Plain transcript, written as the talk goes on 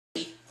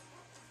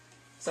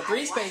It's a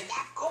free space.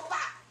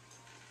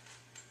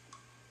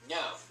 No.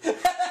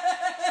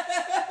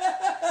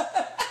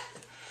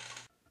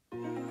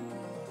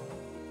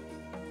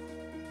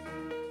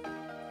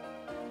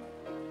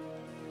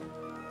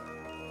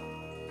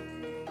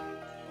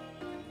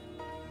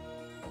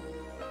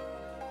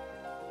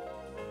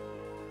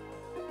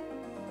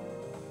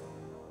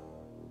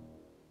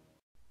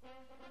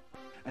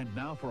 And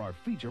now for our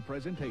feature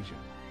presentation.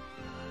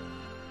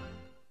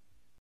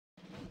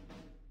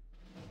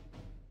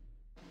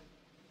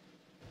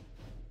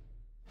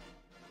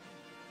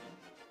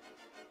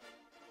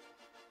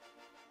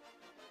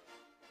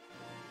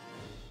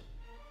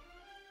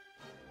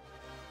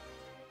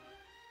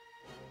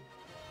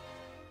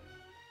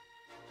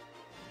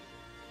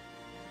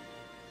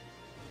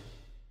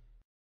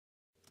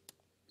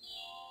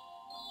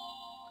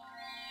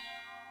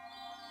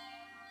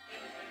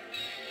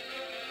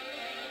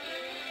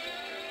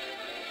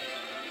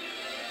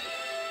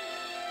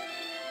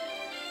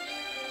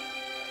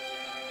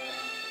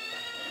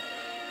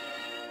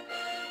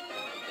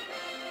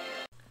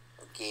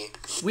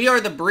 We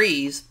are the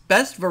Breeze,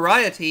 best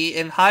variety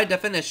in high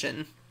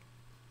definition.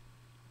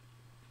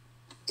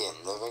 In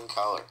living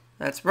color.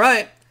 That's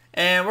right.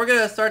 And we're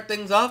going to start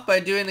things off by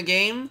doing a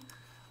game,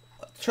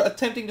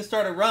 attempting to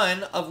start a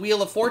run of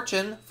Wheel of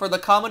Fortune for the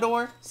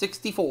Commodore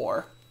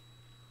 64.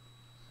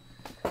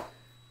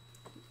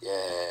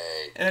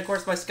 Yay. And of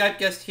course my Skype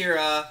guest here,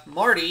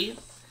 Marty.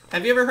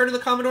 Have you ever heard of the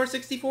Commodore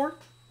 64?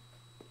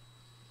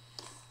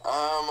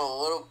 A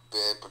little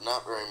bit, but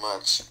not very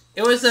much.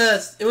 It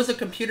was a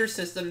computer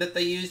system that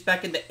they used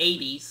back in the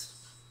 80s.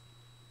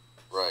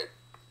 Right.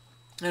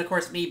 And of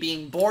course, me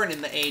being born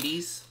in the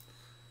 80s.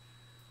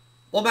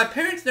 Well, my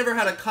parents never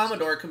had a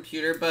Commodore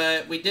computer,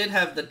 but we did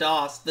have the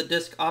DOS, the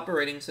disk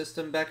operating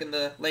system, back in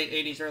the late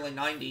 80s, early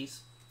 90s.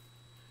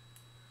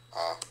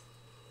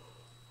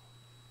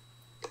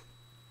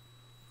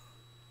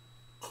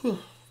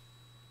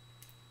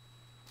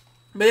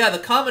 But yeah, the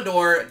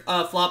Commodore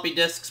floppy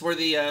disks were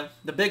the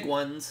big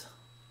ones.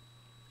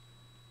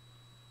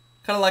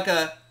 Kind of like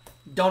a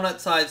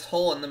donut-sized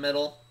hole in the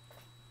middle.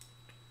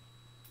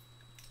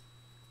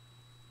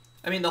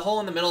 I mean, the hole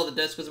in the middle of the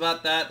disc was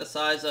about that, the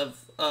size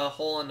of a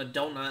hole in a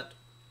donut.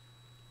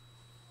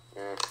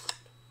 Yeah.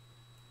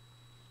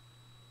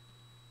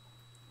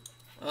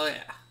 Oh,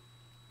 yeah.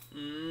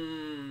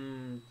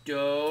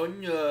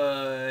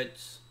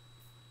 Donuts.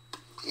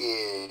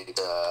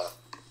 Pizza.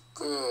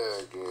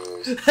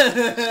 Burgers.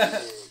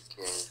 Chicken.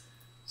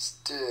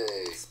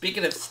 Steak.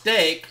 Speaking of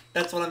steak,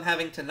 that's what I'm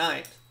having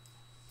tonight.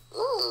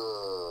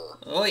 Ooh.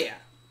 Oh, yeah.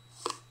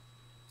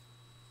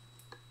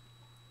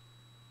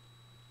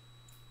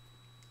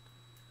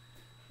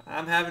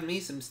 I'm having me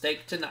some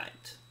steak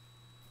tonight.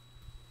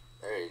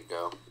 There you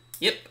go.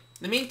 Yep.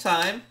 In the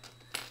meantime,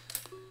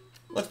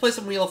 let's play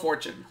some Wheel of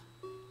Fortune.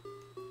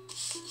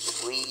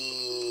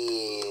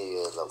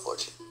 Wheel of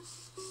Fortune.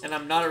 And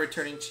I'm not a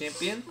returning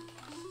champion.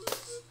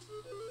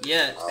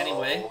 Yet, Oh.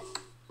 anyway.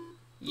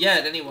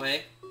 Yet,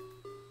 anyway.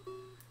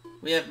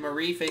 We have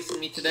Marie facing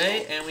me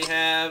today, and we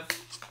have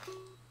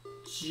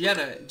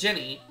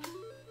Jenny.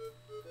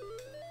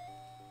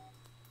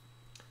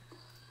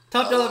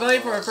 Top dollar value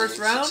for our first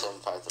round.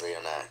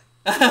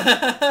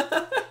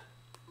 675,309.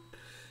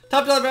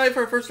 Top dollar value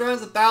for our first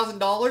round is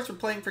 $1,000. We're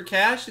playing for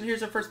cash, and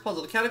here's our first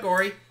puzzle. The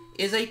category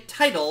is a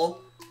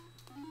title.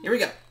 Here we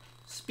go.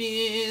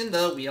 Spin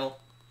the wheel.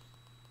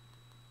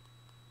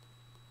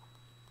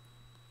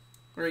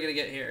 What are we gonna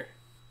get here?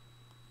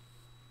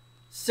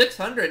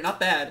 600, not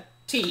bad.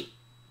 T.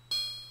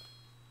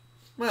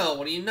 Well,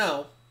 what do you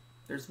know?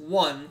 There's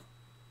one.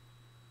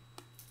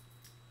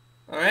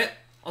 Alright,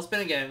 I'll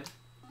spin again.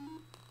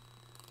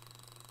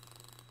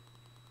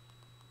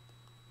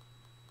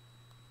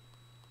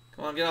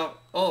 Come on, get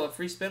out. Oh, a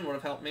free spin would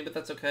have helped me, but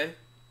that's okay.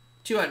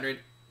 200.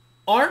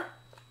 R?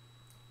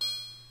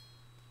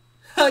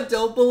 I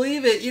don't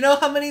believe it. You know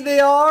how many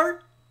they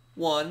are?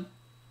 One.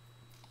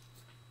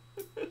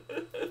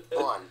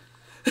 One.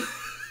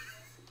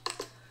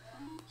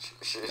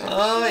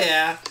 Oh,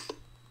 yeah.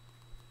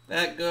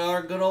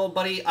 Our good old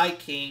buddy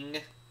King.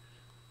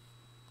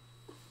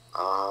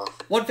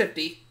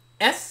 150.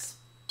 S?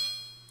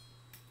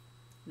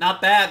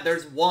 Not bad,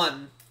 there's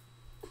one.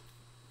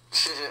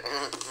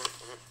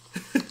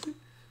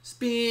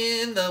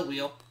 Spin the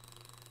wheel.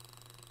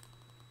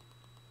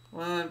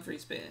 One free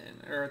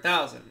spin. Or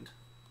 1,000.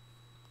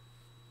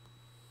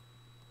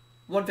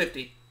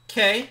 150.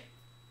 K?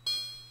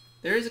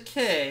 There is a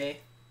K.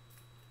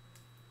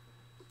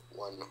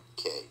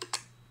 1K.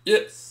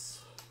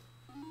 Yes.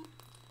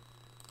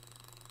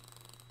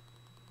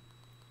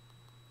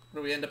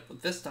 What do we end up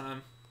with this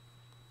time?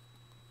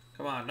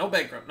 Come on, no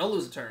bankrupt, no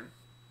lose a turn.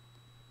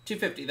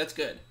 250, that's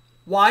good.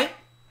 Why?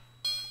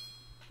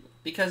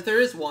 Because there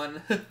is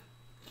one.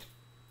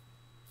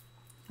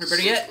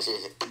 Everybody get?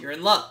 You're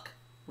in luck.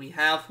 We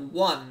have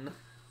one.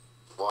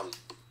 One.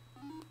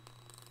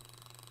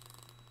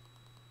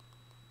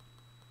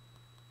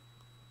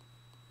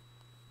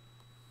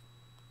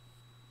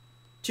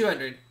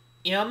 $200.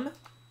 M.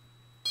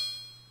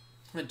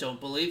 I don't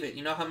believe it.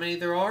 You know how many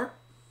there are?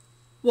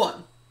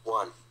 One.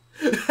 One.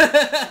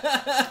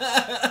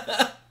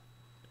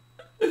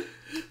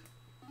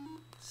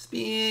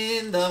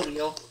 Spin the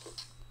wheel.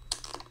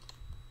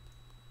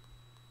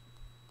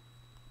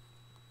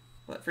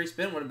 Well, that free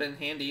spin would have been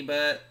handy,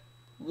 but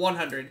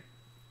 100.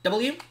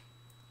 W.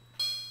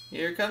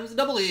 Here comes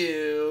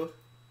W.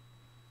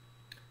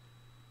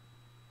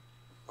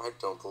 I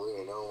don't believe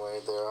you know how many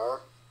there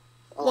are.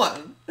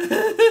 One.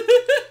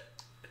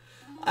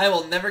 I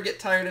will never get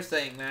tired of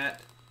saying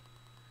that.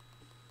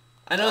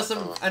 I know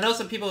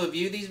some people who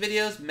view these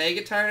videos may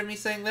get tired of me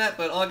saying that,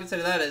 but all I can say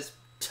to that is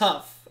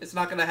tough. It's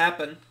not gonna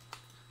happen.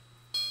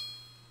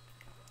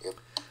 Yep.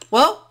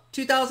 Well,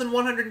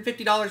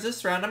 $2,150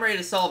 this round. I'm ready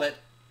to solve it.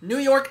 New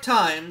York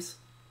Times.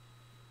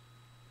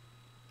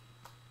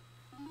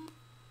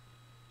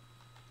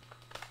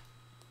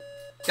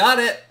 Got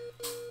it.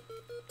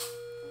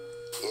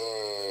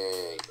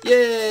 Yay.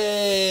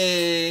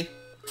 Yay. Yay.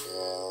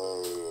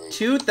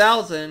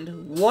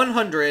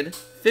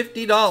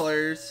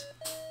 $2,150.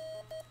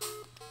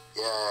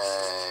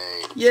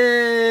 Yay.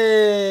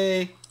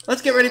 Yay.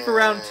 Let's get ready for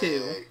round 2.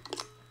 Yay.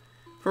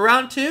 For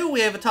round 2,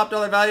 we have a top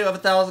dollar value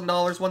of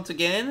 $1,000 once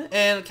again,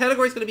 and the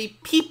category is going to be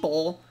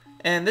people,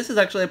 and this is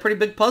actually a pretty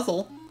big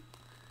puzzle.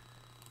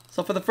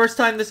 So for the first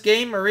time this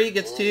game, Marie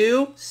gets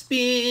to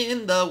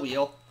spin the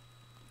wheel.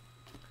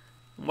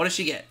 What does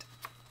she get?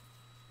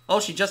 Oh,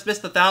 she just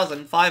missed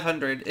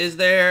 1,500. Is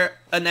there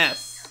an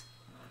S?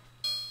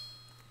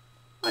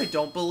 I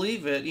don't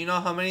believe it. You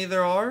know how many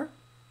there are?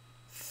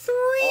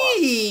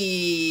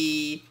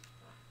 3!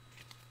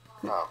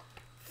 Oh.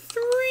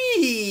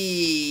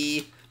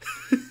 3!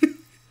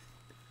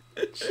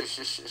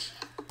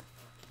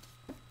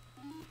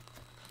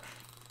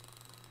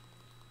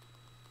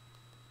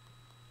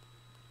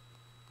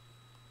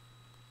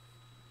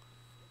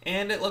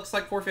 And it looks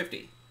like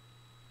 450.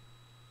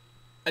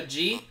 A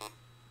G?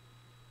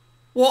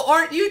 Well,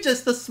 aren't you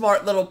just the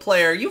smart little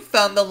player? You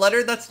found the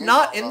letter that's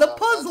not in the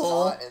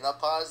puzzle. That's not in the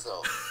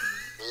puzzle.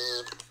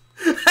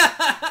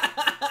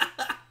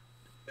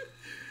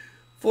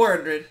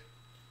 400.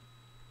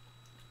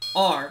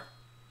 R.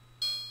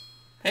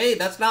 Hey,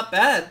 that's not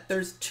bad.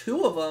 There's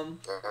 2 of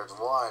them. There's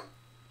one.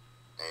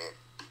 Hey.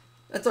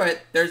 That's alright.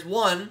 There's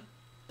 1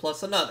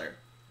 plus another.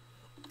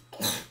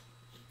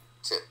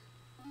 2.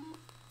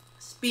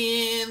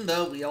 Spin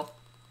the wheel.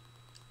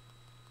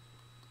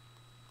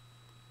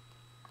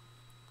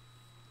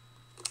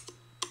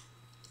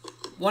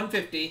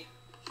 $150.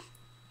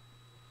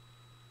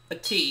 A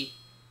T.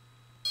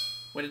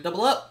 Way to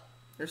double up.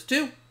 There's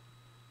 2.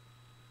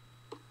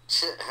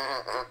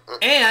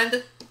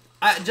 And,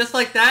 just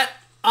like that,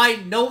 I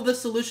know the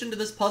solution to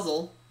this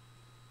puzzle.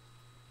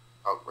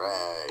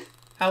 Alright.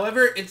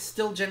 However, it's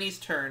still Jenny's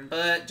turn,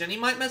 but Jenny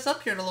might mess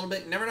up here in a little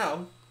bit. You never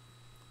know.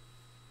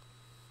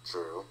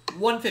 True.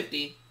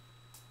 150.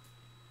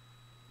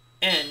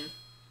 N.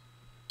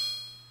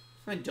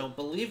 I don't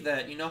believe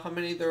that. You know how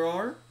many there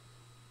are?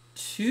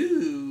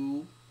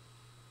 2.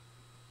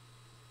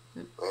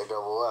 Way to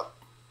double up.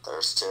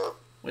 There's 2.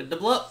 Way to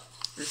double up.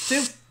 There's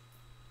 2.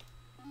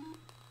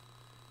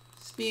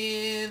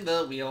 Spin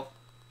the wheel.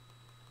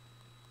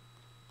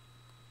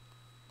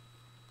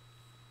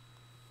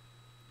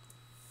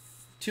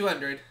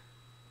 $200.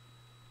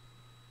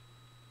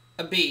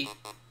 A B.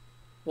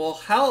 Well,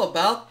 how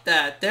about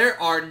that?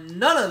 There are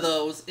none of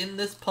those in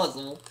this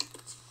puzzle.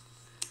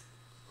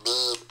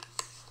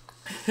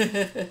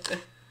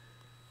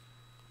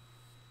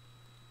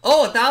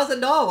 Oh,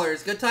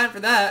 $1,000. Good time for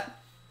that.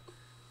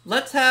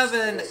 Let's have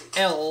an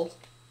L.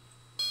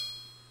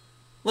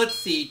 Let's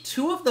see.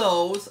 2 of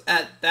those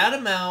at that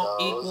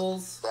amount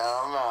equals...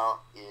 That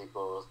amount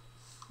equals...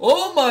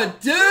 Oh my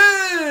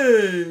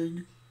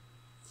dang!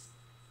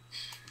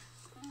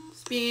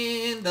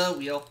 Spin the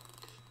wheel.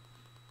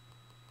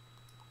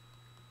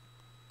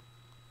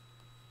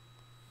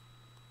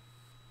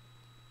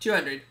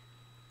 $200.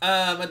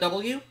 A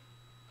W?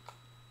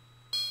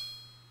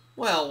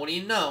 Well, what do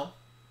you know?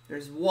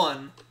 There's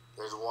 1.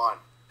 There's 1.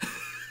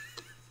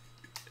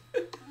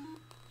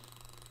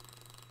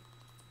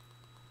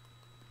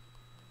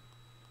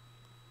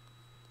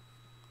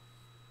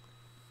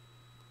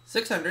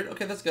 $600.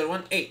 Okay, that's a good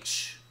one.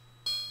 H.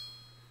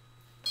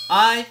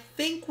 I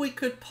think we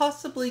could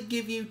possibly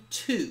give you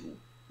 2.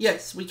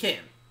 Yes, we can.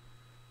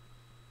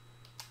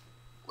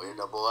 Way to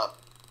double up.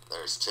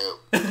 There's 2.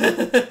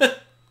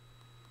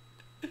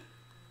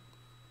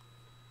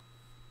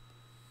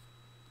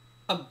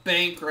 A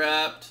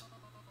bankrupt.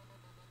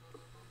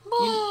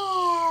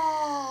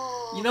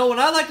 You know, when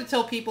I like to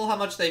tell people how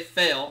much they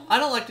fail, I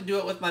don't like to do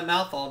it with my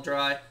mouth all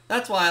dry.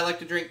 That's why I like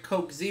to drink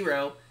Coke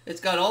Zero. It's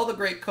got all the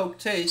great Coke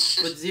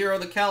taste with 0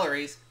 the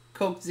calories.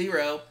 Coke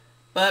Zero.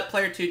 But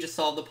player 2 just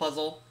solved the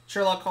puzzle.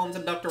 Sherlock Holmes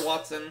and Dr.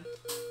 Watson.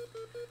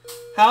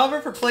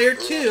 However, for player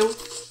 2,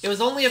 it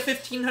was only a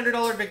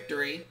 $1,500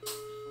 victory.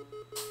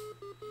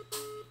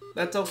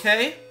 That's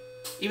okay.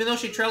 Even though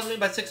she trails me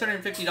by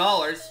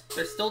 $650,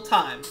 there's still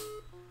time.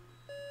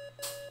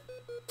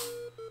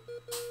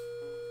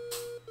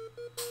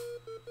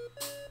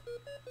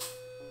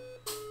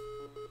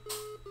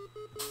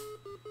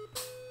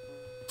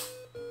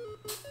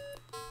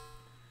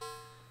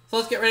 So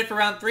let's get ready for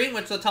round 3, in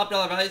which the top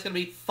dollar value is going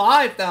to be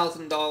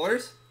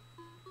 $5,000.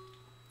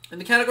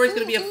 And the category is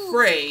going to be a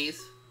phrase.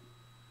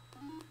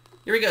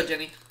 Here we go,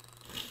 Jenny.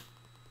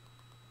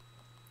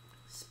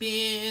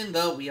 Spin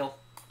the wheel.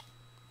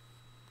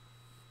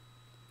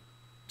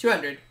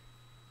 200.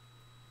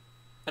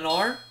 An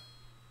R?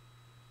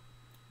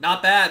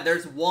 Not bad.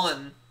 There's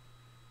 1.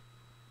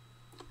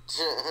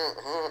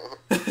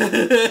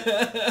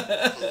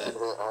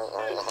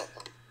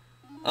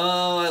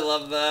 Oh, I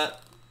love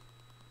that.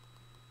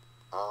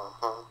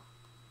 Uh-huh.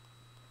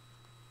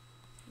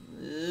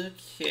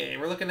 Okay,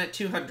 we're looking at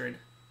 200.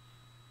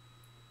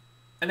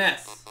 An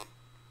S.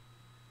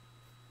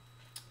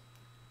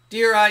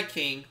 Dear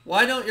iKing,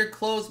 why don't your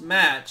clothes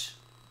match?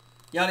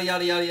 Yada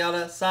yada yada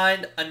yada.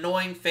 Signed,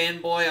 annoying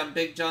fanboy on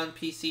Big John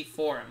PC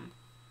forum.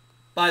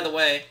 By the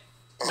way,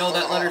 no,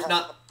 that letter's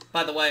not.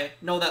 By the way,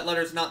 no, that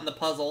letter's not in the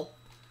puzzle.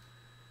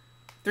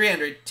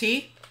 300.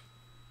 T.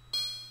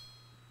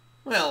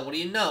 Well, what do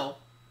you know?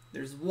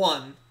 There's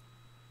 1.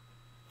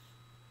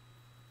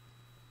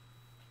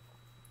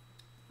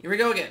 Here we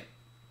go again.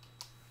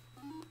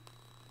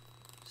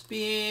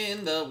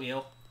 Spin the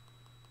wheel.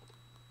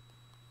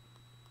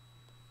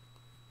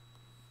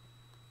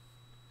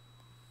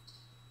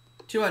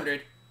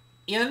 200.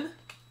 In.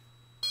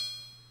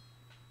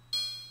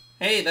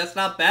 Hey, that's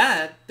not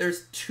bad.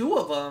 There's 2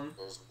 of them.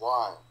 There's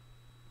 1.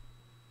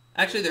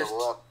 Actually, there's...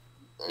 Double up.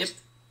 Yep.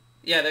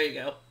 Yeah, there you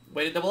go.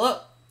 Way to double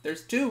up.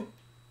 There's 2.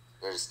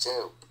 There's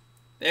 2.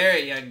 There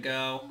you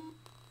go.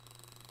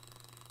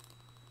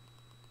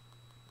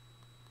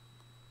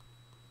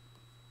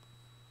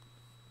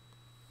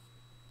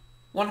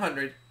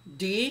 $100.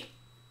 D.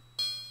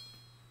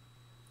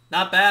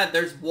 Not bad.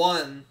 There's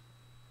 1.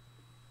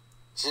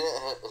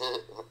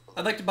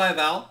 I'd like to buy a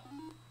vowel.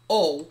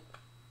 O.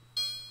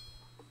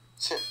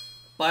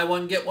 Buy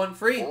 1, get 1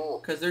 free.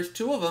 Because there's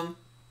 2 of them.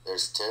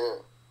 There's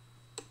 2.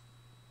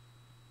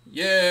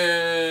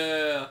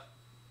 Yeah.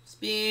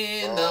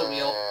 Spin the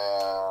wheel.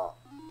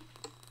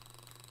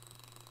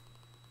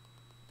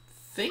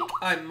 Think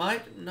I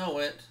might know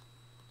it.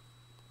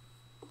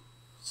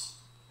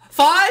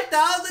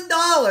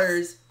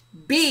 $5,000.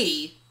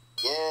 B.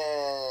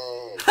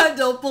 Yay. I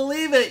don't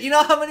believe it. You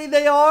know how many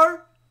they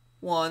are?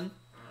 1.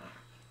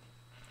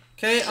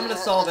 Okay, I'm gonna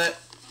solve it.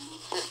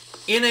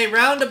 In a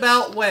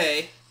roundabout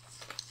way.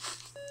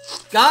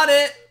 Got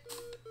it.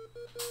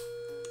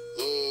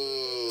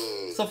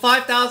 Yay. So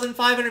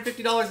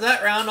 $5,550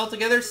 that round.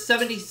 Altogether,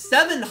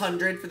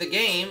 $7,700 for the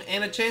game,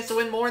 and a chance to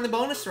win more in the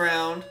bonus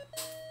round.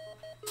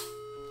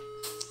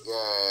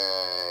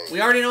 Yay. We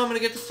already know I'm gonna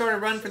get to start a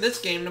run for this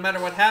game, no matter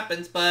what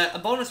happens, but a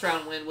bonus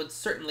round win would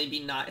certainly be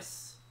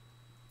nice.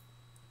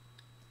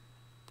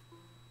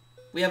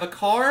 We have a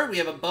car, we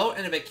have a boat,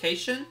 and a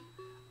vacation.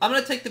 I'm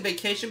gonna take the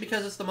vacation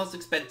because it's the most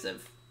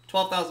expensive.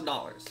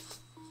 $12,000.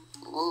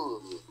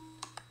 Ooh.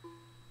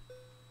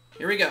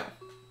 Here we go.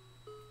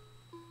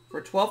 For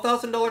a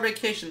 $12,000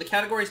 vacation, the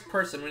category is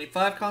person. We need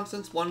 5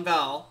 consonants, 1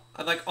 vowel.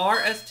 I'd like R,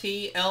 S,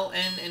 T, L,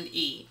 N, and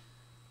E.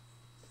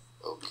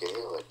 Okay,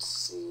 let's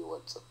see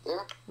what's up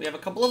there. We have a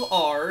couple of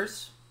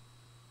R's.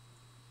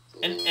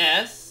 An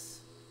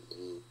S.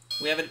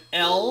 We have an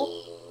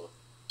L.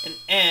 An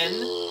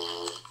N.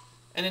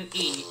 And an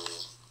E.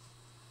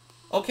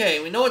 Okay,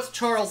 we know it's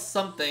Charles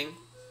something.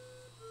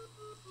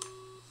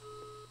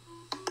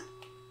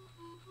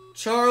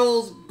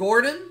 Charles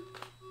Gordon?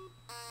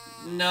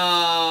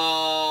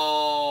 No.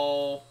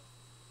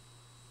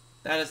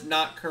 That is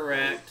not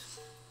correct.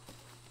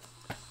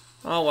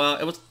 Oh well,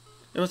 it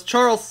was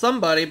Charles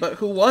somebody, but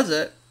who was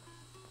it?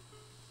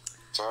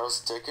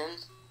 Charles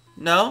Dickens?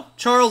 No,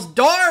 Charles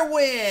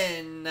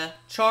Darwin.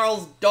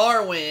 Charles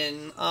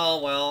Darwin. Oh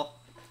well.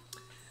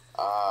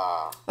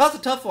 That's a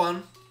tough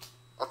one.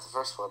 That's the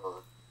first one of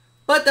it.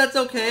 But that's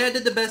okay. I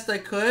did the best I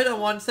could. I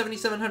won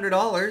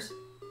 $7,700.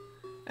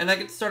 And I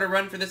get to start a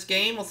run for this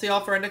game. We'll see y'all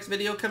for our next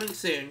video coming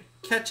soon.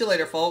 Catch you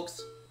later, folks.